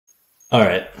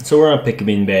Alright, so we're on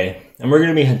Piccabeen Bay, and we're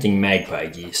going to be hunting magpie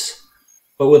geese,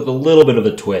 but with a little bit of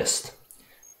a twist.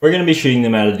 We're going to be shooting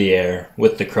them out of the air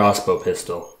with the crossbow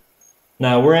pistol.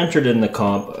 Now, we're entered in the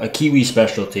comp, a Kiwi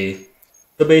specialty,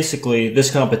 so basically, this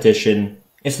competition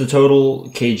is the total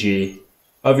kg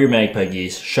of your magpie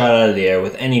geese shot out of the air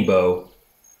with any bow,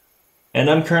 and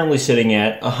I'm currently sitting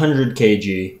at 100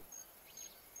 kg,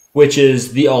 which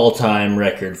is the all-time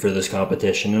record for this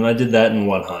competition, and I did that in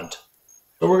one hunt.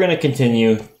 So we're going to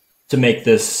continue to make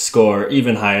this score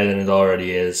even higher than it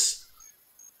already is,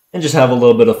 and just have a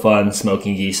little bit of fun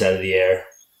smoking geese out of the air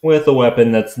with a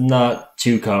weapon that's not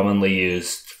too commonly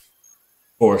used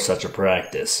for such a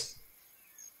practice.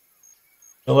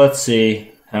 So let's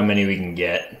see how many we can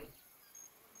get.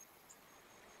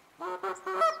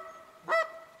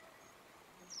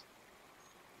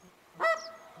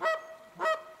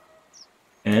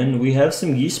 And we have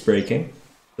some geese breaking.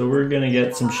 So we're going to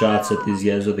get some shots at these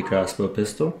guys with the crossbow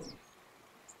pistol.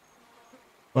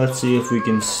 Let's see if we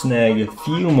can snag a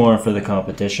few more for the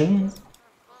competition.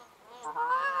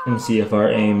 And see if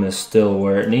our aim is still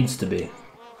where it needs to be.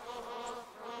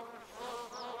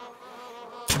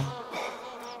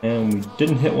 And we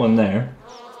didn't hit one there.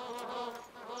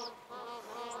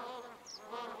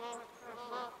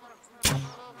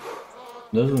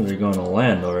 Those ones are going to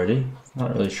land already.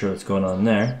 Not really sure what's going on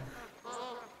there.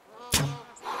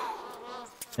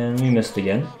 And we missed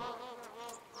again.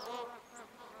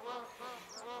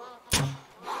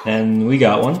 And we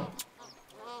got one.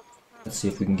 Let's see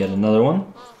if we can get another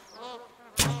one.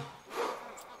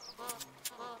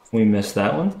 We missed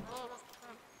that one.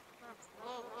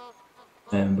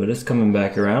 But it's coming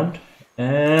back around.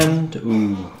 And,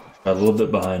 ooh, got a little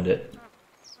bit behind it.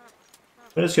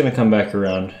 But it's going to come back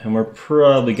around, and we're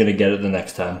probably going to get it the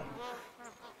next time.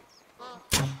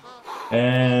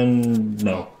 And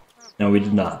no. No, we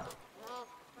did not.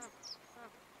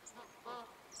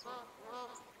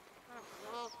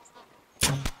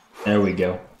 There we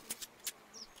go.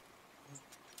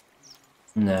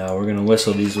 Now we're going to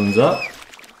whistle these ones up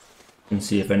and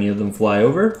see if any of them fly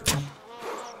over.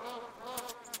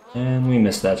 And we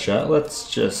missed that shot.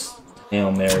 Let's just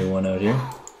Hail Mary one out here.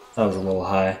 That was a little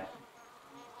high.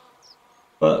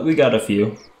 But we got a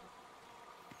few.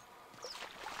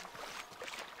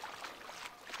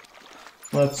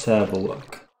 Let's have a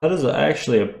look. That is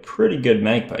actually a pretty good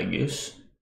magpie goose.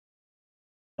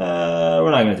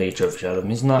 We're not going to take a trophy shot of him.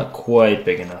 He's not quite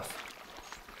big enough.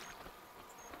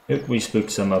 Yep, we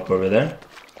spooked some up over there.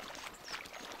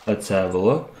 Let's have a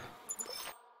look.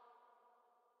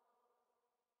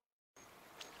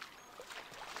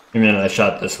 I mean, I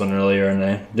shot this one earlier and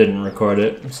I didn't record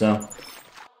it, so.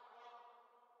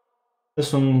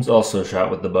 This one's also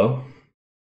shot with the bow.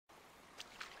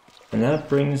 And that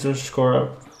brings our score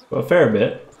up a fair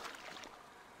bit.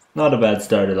 Not a bad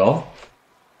start at all.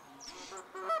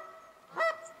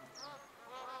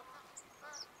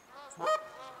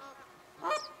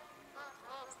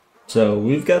 So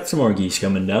we've got some more geese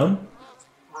coming down.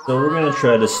 So we're going to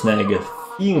try to snag a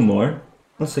few more.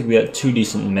 Looks like we got 2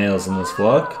 decent males in this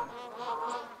flock.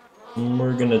 And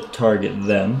we're going to target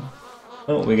them.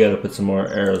 Oh, we got to put some more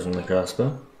arrows in the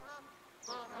crossbow.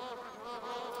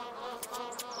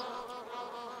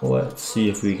 Let's see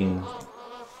if we can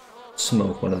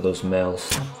smoke one of those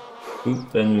males.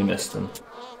 Oop, and we missed him.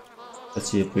 Let's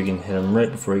see if we can hit him right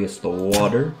before he gets to the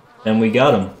water. And we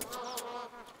got him.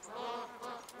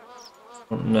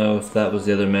 I don't know if that was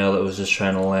the other male that was just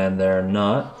trying to land there or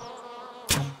not.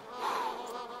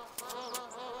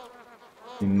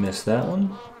 We missed that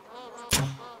one.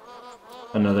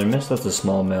 Another miss. That's a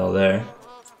small male there.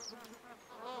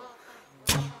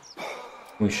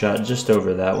 We shot just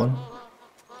over that one.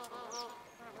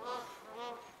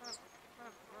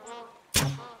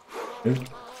 Oop.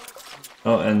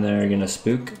 Oh, and they're gonna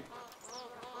spook.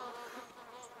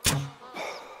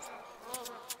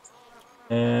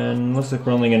 And looks like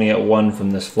we're only gonna get one from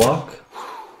this flock.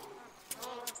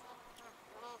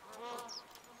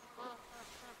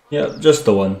 Yep, just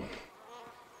the one.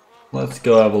 Let's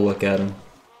go have a look at him.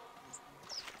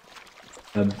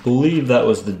 I believe that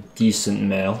was the decent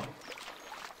male.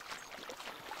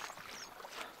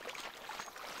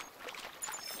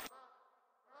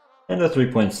 And a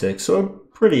 3.6, so a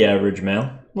pretty average male.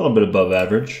 A little bit above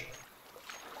average.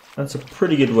 That's a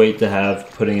pretty good weight to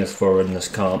have putting us forward in this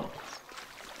comp.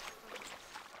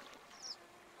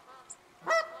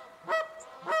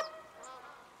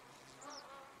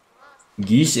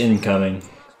 Geese incoming.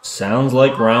 Sounds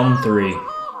like round 3.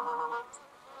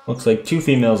 Looks like 2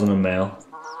 females and a male.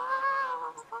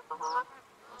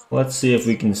 Let's see if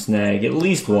we can snag at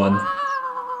least one.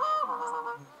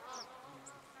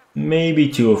 maybe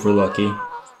 2 if we're lucky.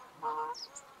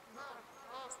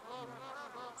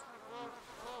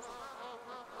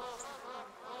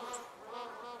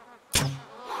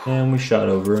 And we shot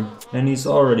over him, and he's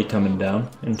already coming down.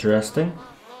 Interesting.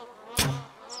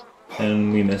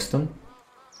 And we missed him.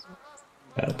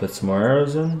 Gotta put some more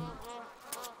arrows in.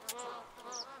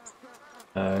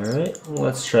 Alright,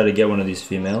 let's try to get one of these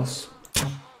females.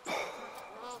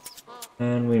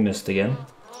 And we missed again.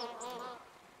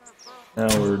 Now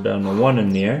we're down to 1 in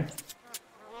the air.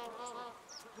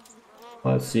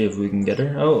 Let's see if we can get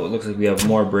her. Oh, it looks like we have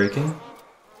more breaking.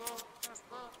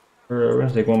 We're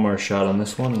gonna take one more shot on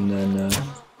this one, and then,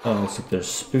 oh, looks like they're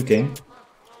spooking.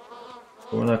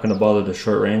 But we're not gonna bother the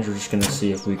short range, we're just gonna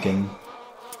see if we can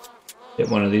hit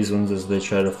one of these ones as they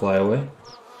try to fly away.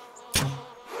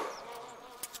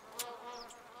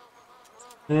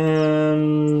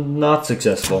 And not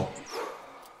successful.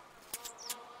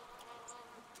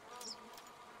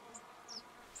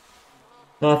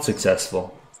 Not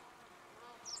successful.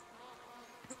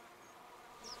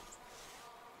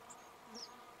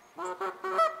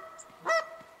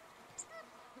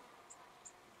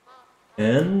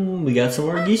 And we got some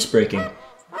more geese breaking.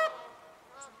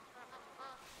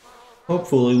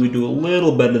 Hopefully we do a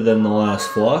little better than the last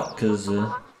flock, because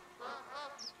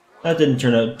that didn't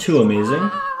turn out too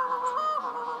amazing.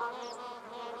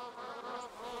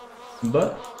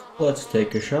 But let's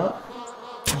take a shot.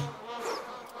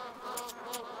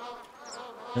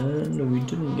 And we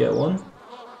didn't get one.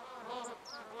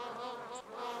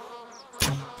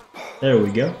 There we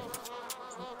go.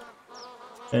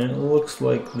 And it looks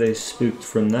like they spooked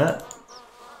from that.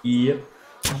 Yep.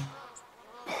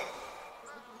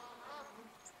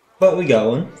 But we got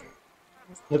one.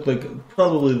 Looked like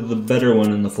probably the better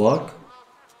one in the flock.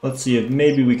 Let's see if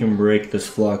maybe we can break this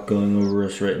flock going over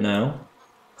us right now.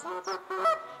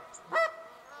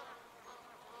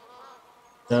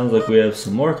 Sounds like we have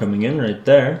some more coming in right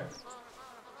there.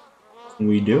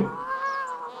 We do.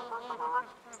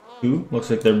 2. Looks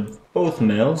like they're both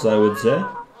males, I would say.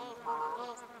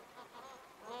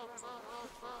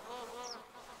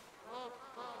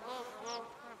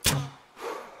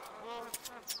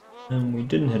 And we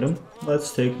didn't hit him.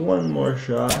 Let's take one more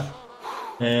shot.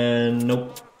 And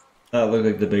nope. That looked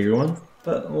like the bigger one.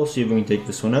 But we'll see if we can take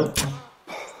this one out.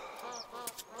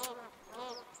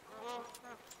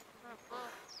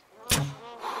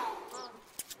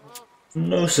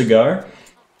 No cigar.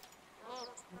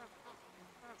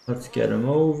 Let's get him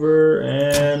over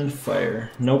and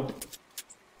fire. Nope.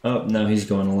 Oh, now he's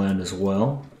going to land as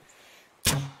well.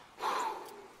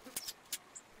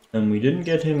 And we didn't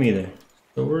get him either.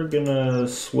 So we're gonna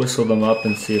whistle them up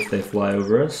and see if they fly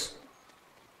over us.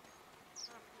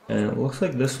 And it looks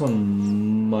like this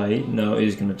one might. No,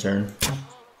 he's gonna turn.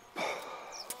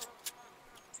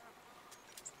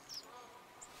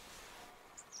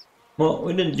 Well,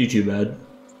 we didn't do too bad.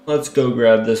 Let's go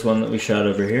grab this one that we shot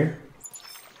over here.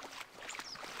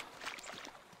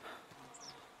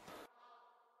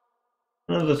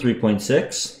 Another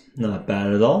 3.6. Not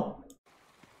bad at all.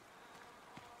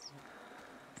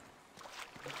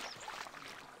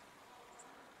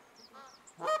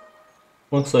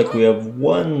 Looks like we have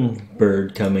one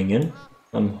bird coming in.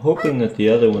 I'm hoping that the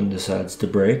other one decides to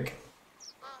break.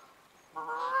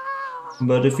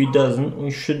 But if he doesn't, we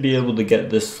should be able to get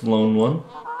this lone one.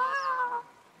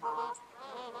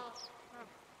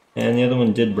 And the other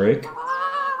one did break.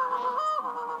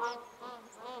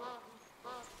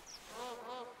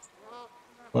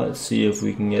 Let's see if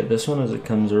we can get this one as it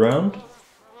comes around.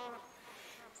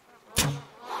 I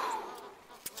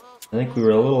think we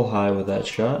were a little high with that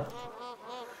shot.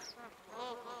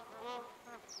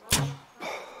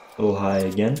 A little high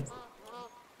again.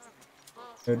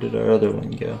 Where did our other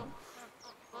one go?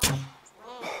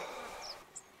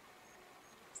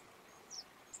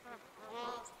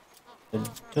 I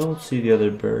don't see the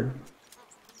other bird.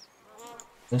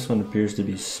 This one appears to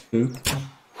be spooked.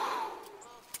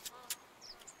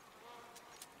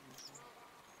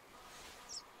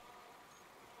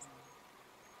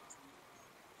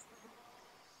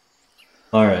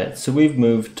 Alright, so we've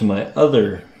moved to my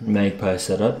other magpie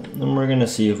setup, and we're gonna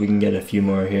see if we can get a few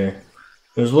more here.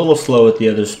 It was a little slow at the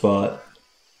other spot.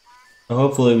 So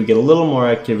hopefully we get a little more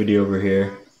activity over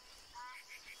here.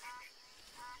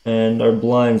 And our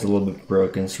blind's a little bit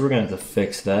broken, so we're gonna have to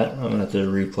fix that. I'm gonna have to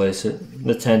replace it.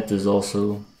 The tent is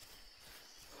also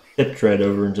tipped right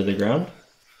over into the ground.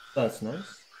 That's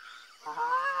nice.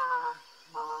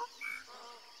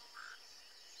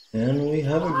 And we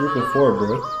have a group of 4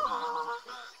 broke.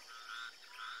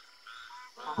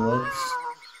 Let's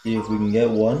see if we can get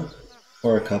one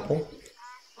or a couple.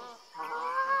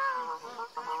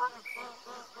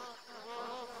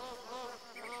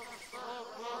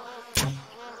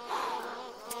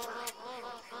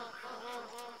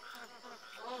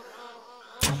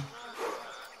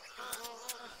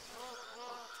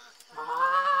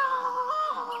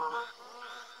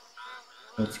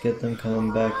 Let's get them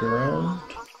coming back around.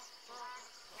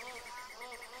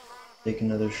 Take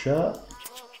another shot.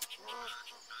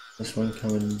 This one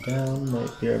coming down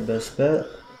might be our best bet.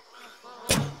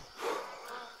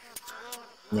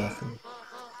 Nothing.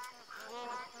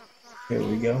 Here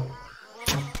we go.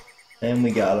 And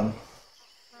we got him.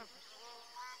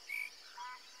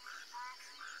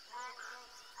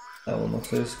 That one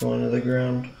looks like it's going to the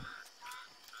ground.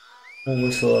 We'll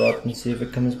whistle it up and see if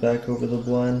it comes back over the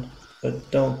blind,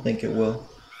 but don't think it will.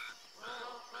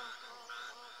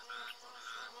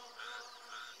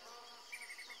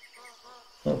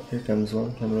 Oh, here comes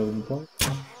one coming over the blind.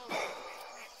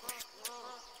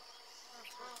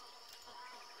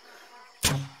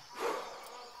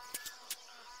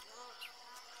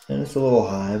 And it's a little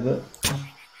high, but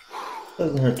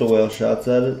doesn't hurt to whale shots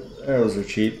at it. Arrows are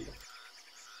cheap.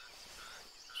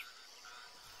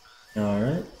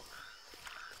 Alright.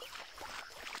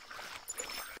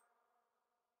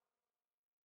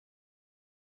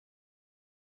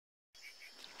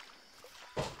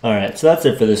 Alright, so that's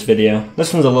it for this video.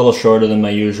 This one's a little shorter than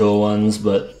my usual ones,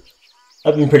 but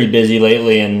I've been pretty busy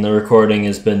lately and the recording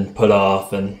has been put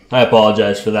off, and I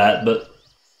apologize for that, but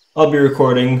I'll be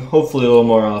recording hopefully a little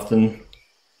more often,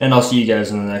 and I'll see you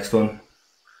guys in the next one.